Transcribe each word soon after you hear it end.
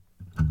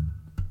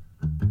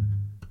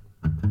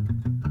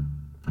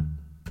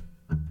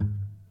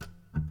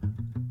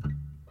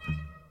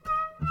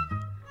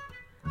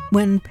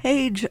When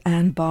Paige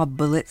and Bob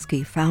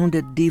Belitsky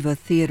founded Diva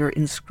Theater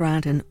in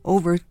Scranton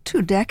over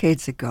 2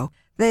 decades ago,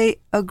 they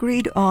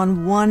agreed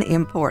on one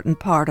important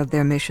part of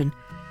their mission,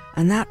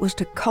 and that was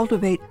to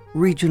cultivate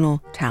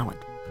regional talent.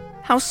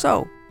 How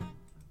so?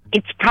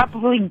 It's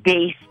probably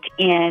based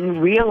in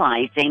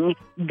realizing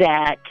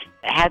that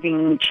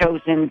having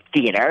chosen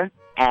theater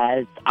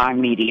as our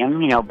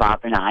medium,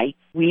 Bob and I,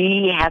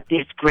 we have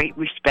this great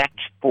respect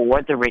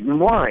for the written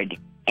word.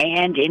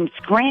 And in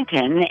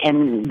Scranton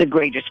and the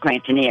greater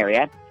Scranton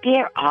area,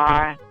 there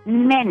are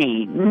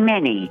many,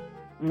 many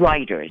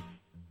writers,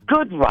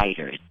 good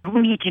writers,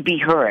 who need to be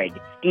heard.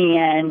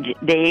 And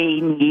they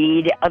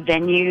need a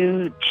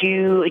venue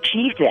to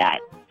achieve that.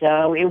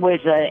 So it was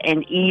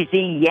an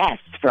easy yes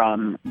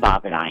from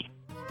Bob and I.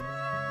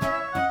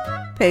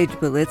 Paige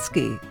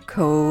Belitsky,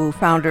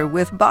 co-founder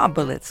with Bob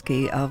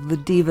Belitsky of the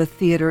Diva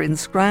Theater in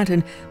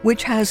Scranton,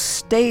 which has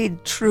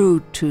stayed true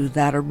to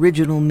that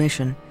original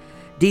mission.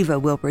 Diva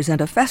will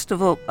present a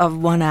festival of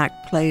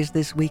one-act plays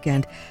this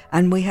weekend,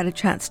 and we had a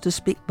chance to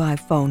speak by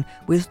phone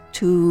with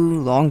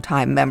 2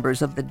 longtime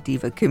members of the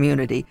Diva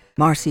community,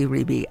 Marcie,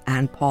 Riebe,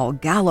 and Paul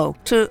Gallo,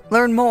 to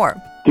learn more.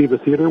 Diva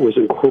Theater was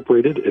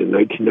incorporated in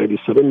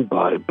 1997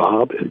 by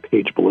Bob and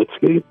Paige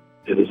Belitsky.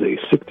 It is a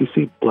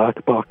 60-seat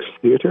black box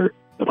theater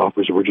that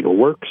offers original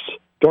works,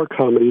 dark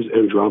comedies,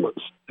 and dramas.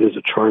 It is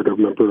a charter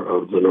member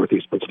of the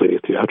Northeast Pennsylvania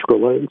Theatrical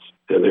Alliance,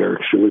 and they are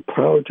extremely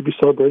proud to be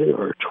celebrating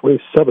our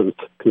 27th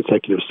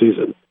consecutive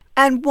season.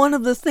 And one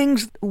of the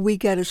things we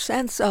get a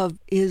sense of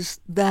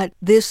is that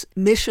this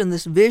mission,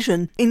 this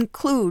vision,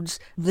 includes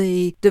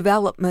the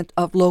development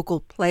of local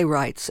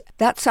playwrights.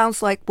 That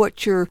sounds like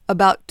what you're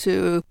about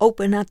to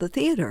open at the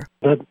theater.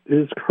 That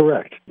is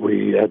correct.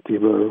 We at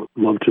Diva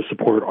love to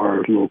support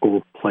our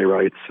local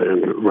playwrights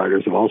and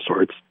writers of all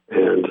sorts.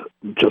 And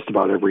just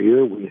about every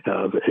year we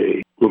have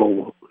a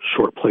little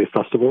short play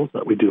festival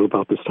that we do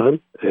about this time.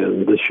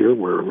 And this year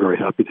we're very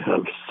happy to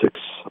have 6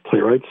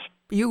 playwrights.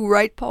 You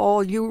write,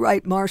 Paul, you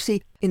write,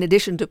 Marcie. In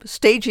addition to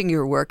staging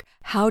your work,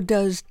 how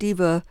does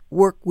Diva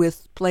work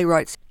with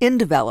playwrights in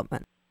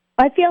development?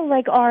 I feel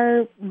like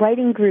our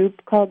writing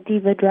group called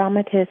Diva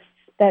Dramatists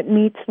that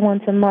meets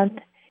once a month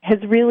has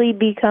really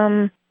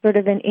become sort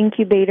of an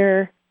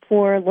incubator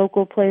for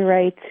local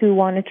playwrights who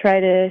want to try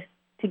to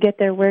get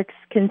their works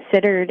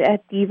considered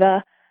at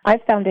Diva. I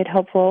found it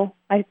helpful.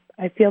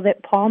 I feel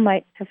that Paul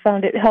might have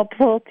found it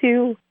helpful,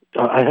 too.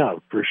 I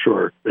have, for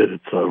sure.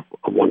 It's a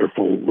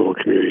wonderful little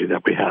community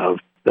that we have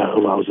that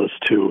allows us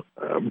to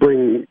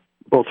bring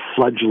both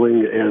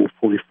fledgling and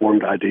fully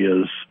formed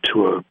ideas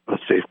to a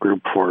safe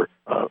group for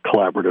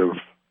collaborative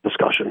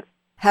discussion.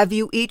 Have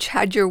you each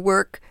had your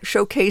work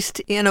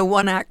showcased in a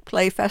one-act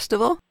play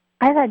festival?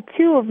 I've had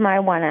 2 of my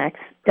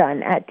one-acts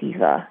done at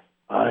Diva.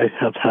 I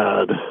have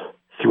had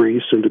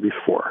 3, soon to be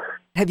 4.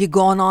 Have you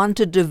gone on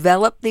to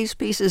develop these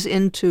pieces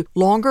into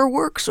longer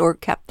works or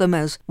kept them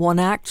as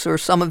one-acts or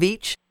some of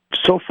each?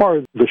 So far,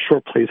 the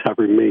short plays have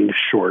remained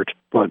short,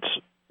 but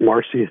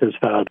Marcie has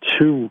had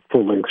 2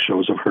 full-length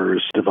shows of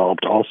hers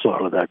developed also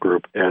out of that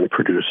group and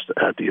produced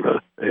at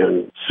Diva,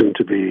 and soon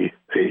to be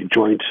a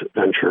joint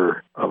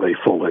venture of a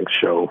full-length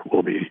show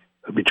will be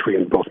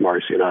between both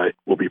Marcie and I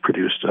will be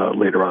produced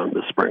later on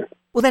this spring.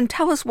 Well, then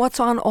tell us what's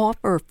on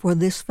offer for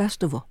this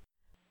festival.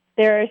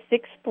 There are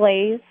 6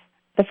 plays.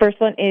 The first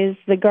one is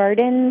The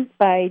Garden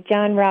by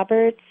John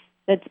Roberts.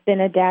 That's been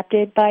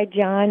adapted by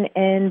John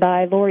and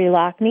by Lori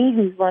Lockney,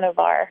 who's one of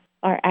our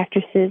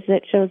actresses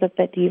that shows up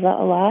at Diva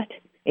a lot.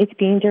 It's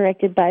being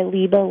directed by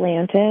Riebe,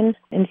 and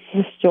it's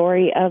the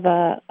story of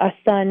a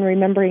son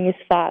remembering his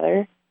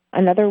father.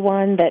 Another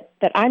one that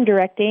I'm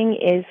directing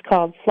is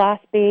called Floss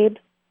Babe.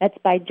 That's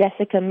by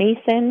Jessica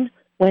Mason.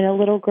 When a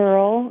little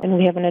girl, and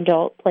we have an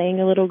adult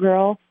playing a little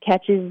girl,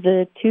 catches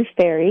the tooth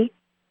fairy.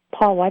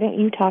 Paul, why don't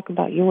you talk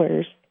about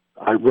yours?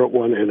 I wrote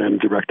one and I'm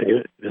directing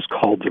it. It is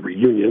called The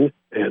Reunion,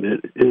 and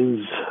it is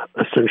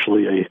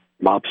essentially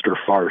a mobster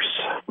farce.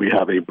 We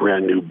have a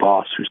brand new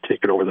boss who's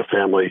taken over the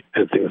family,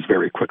 and things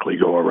very quickly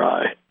go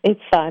awry.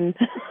 It's fun.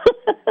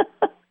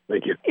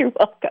 Thank you. You're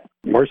welcome.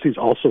 Marcie's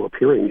also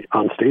appearing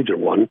on stage in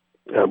one.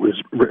 It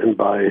was written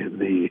by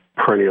the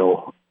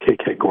perennial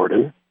K.K.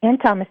 Gordon. And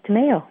Thomas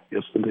Tomeo.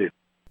 Yes, indeed.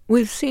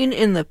 We've seen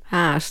in the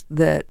past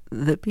that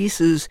the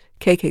pieces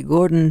K.K.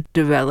 Gordon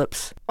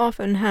develops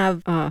often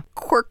have a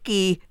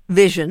quirky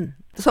vision,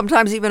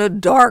 sometimes even a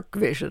dark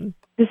vision.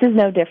 This is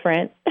no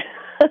different.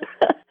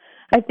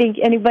 I think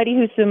anybody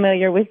who's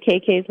familiar with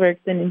KK's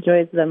works and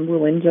enjoys them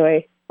will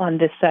enjoy On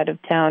This Side of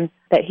Town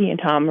that he and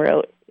Tom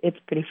wrote. It's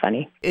pretty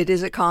funny. It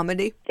is a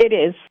comedy? It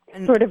is.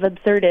 Sort of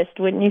absurdist,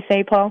 wouldn't you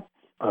say, Paul?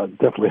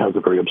 Definitely has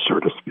a very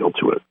absurdist feel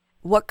to it.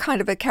 What kind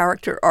of a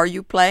character are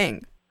you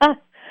playing?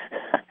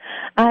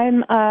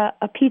 I'm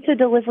a pizza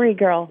delivery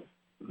girl.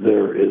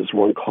 There is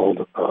one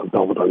called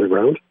Velvet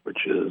Underground,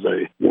 which is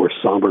a more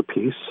somber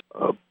piece.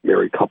 A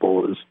married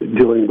couple is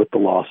dealing with the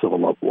loss of a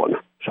loved one,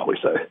 shall we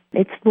say.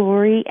 It's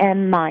Lori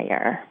and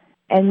Meyer.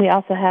 And we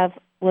also have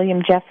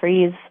William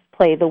Jeffries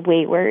play the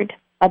Wayward,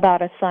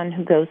 about a son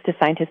who goes to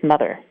find his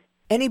mother.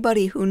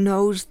 Anybody who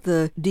knows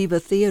the Diva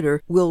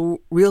Theater will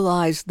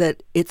realize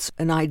that it's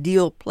an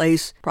ideal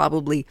place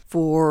probably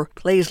for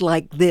plays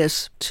like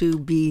this to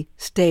be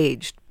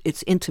staged.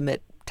 It's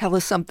intimate. Tell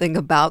us something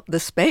about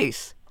the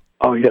space.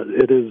 Oh, yeah,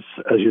 it is,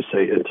 as you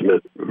say,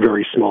 intimate.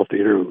 Very small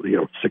theater,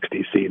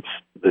 60 seats.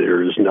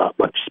 There's not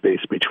much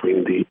space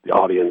between the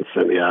audience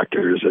and the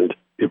actors, and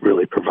it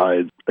really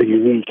provides a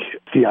unique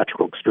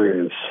theatrical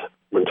experience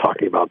when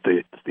talking about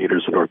the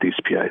theaters in Northeast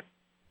PA.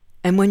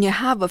 And when you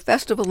have a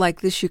festival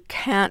like this, you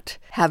can't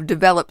have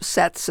developed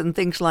sets and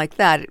things like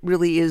that. It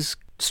really is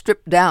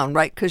stripped down,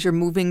 right? Because you're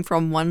moving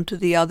from one to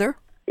the other?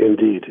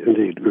 Indeed.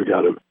 We've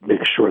got to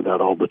make sure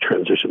that all the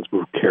transitions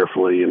move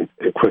carefully and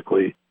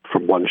quickly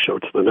from one show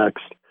to the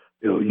next.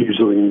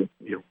 Usually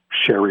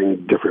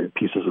sharing different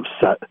pieces of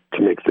set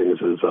to make things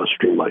as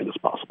streamlined as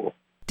possible.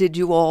 Did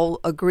you all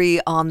agree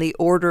on the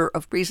order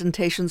of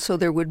presentations so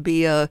there would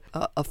be a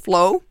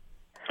flow?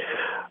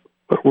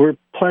 We're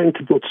planning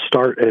to both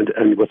start and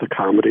end with a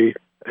comedy,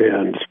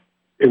 and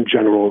in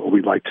general,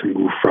 we like to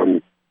move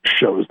from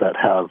shows that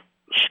have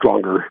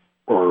stronger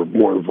or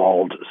more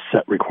involved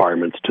set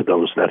requirements to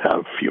those that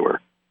have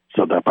fewer,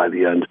 so that by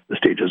the end, the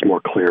stage is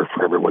more clear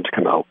for everyone to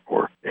come out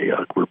for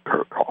a group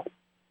curtain call.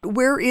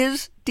 Where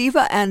is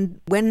Diva, and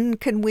when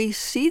can we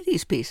see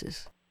these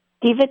pieces?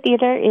 Diva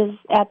Theater is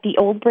at the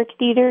Old Brick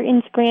Theater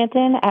in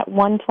Scranton at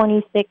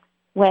 126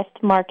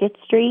 West Market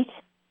Street.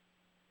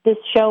 This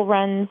show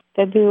runs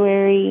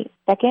February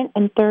 2nd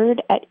and 3rd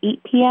at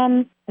 8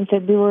 p.m. and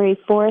February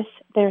 4th,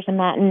 there's a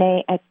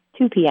matinee at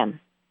 2 p.m.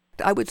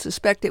 I would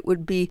suspect it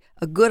would be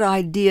a good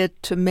idea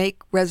to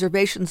make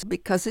reservations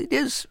because it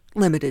is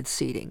limited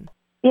seating.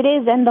 It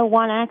is, and the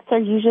one acts are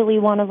usually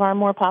one of our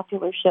more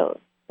popular shows.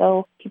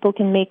 So people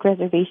can make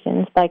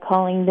reservations by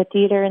calling the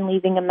theater and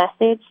leaving a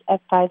message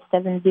at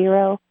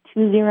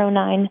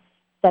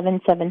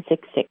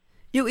 570-209-7766.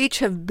 You each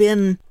have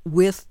been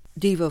with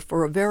Diva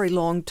for a very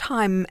long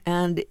time,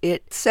 and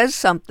it says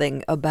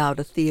something about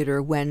a theater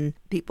when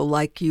people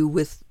like you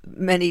with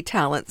many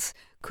talents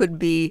could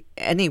be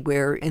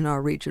anywhere in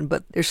our region,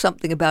 but there's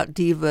something about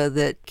Diva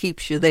that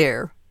keeps you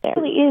there. There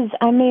really is.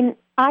 I mean,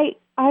 I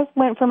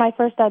went for my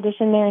first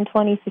audition there in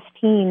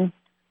 2015,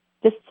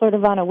 just sort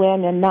of on a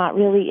whim and not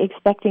really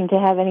expecting to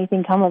have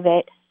anything come of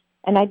it.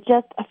 And I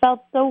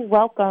felt so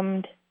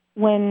welcomed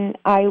when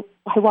I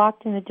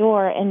walked in the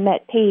door and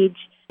met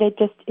Paige.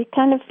 It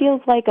kind of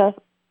feels like a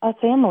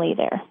family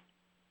there.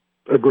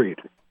 Agreed.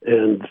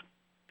 And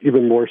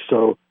even more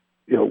so,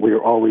 we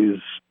are always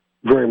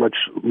very much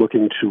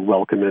looking to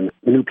welcome in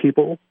new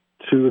people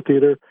to the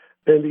theater,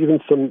 and even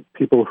some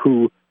people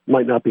who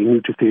might not be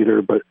new to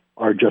theater but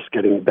are just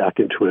getting back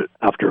into it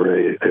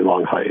after a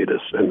long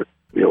hiatus. And,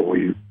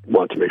 we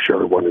want to make sure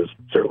everyone is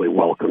certainly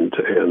welcomed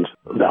and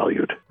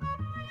valued.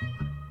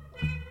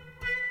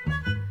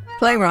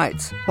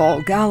 Playwrights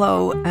Paul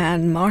Gallo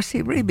and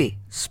Marcie Riebe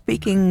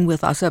speaking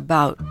with us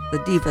about the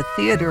Diva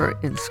Theater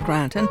in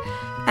Scranton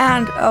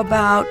and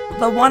about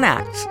the one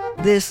acts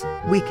this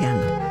weekend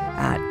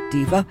at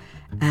Diva.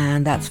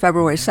 And that's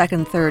February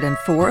 2nd, 3rd, and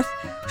 4th.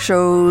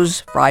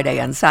 Shows Friday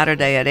and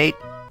Saturday at 8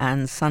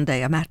 and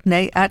Sunday a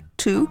matinee at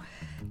 2.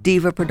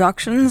 Diva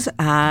Productions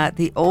at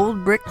the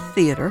Old Brick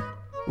Theater,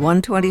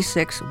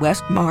 126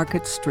 West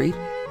Market Street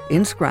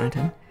in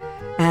Scranton.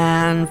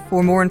 And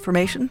for more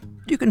information,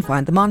 you can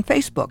find them on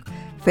Facebook,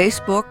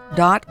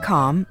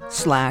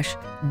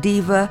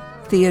 facebook.com/Diva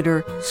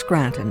Theater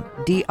Scranton,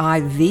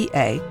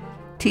 DIVA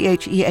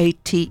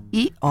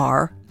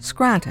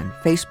Scranton,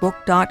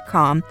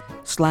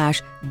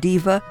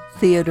 facebook.com/Diva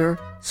Theater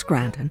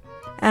Scranton.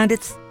 And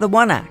it's the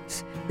one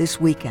acts this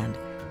weekend,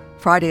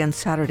 Friday and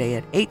Saturday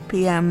at 8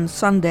 p.m.,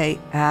 Sunday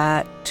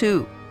at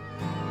 2.